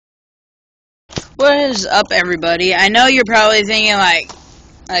What is up, everybody? I know you're probably thinking like,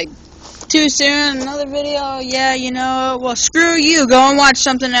 too soon, another video? Yeah, you know, well, screw you. Go and watch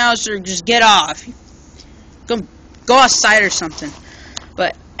something else, or just get off. Go outside or something.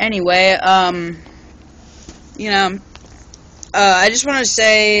 But anyway, I just want to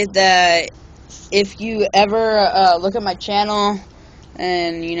say that if you ever look at my channel,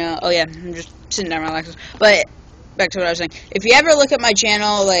 and oh yeah, I'm just sitting down relaxing. But back to what I was saying. If you ever look at my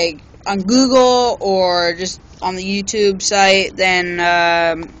channel, like on Google or just on the YouTube site, then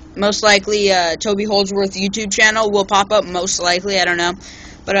most likely Toby Holdsworth YouTube channel will pop up. Most likely, I don't know,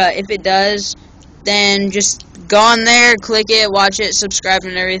 but if it does, then just go on there, click it, watch it, subscribe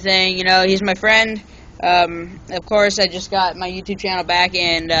and everything. He's my friend. Of course, I just got my YouTube channel back,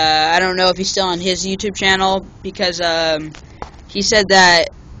 and I don't know if he's still on his YouTube channel because he said that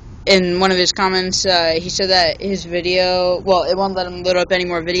in one of his comments, he said that his video, well, it won't let him load up any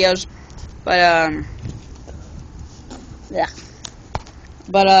more videos, but, yeah.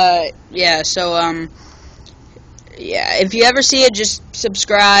 But, yeah, so, yeah, if you ever see it, just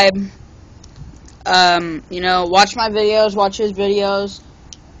subscribe, watch my videos, watch his videos,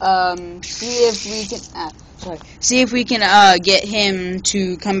 see if we can get him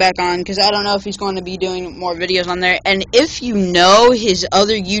to come back on, because I don't know if he's going to be doing more videos on there. And if you know his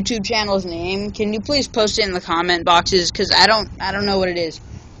other YouTube channel's name, can you please post it in the comment boxes, because I don't know what it is.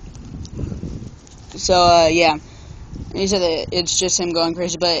 So yeah, he said that it's just him going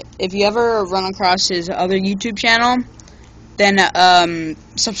crazy. But if you ever run across his other YouTube channel, then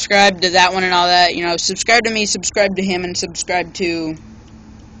subscribe to that one and all that. Subscribe to me, subscribe to him, and subscribe to,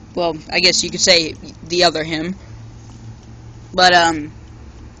 well, I guess you could say the other him. But,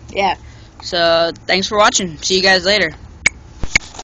 yeah. So, thanks for watching. See you guys later.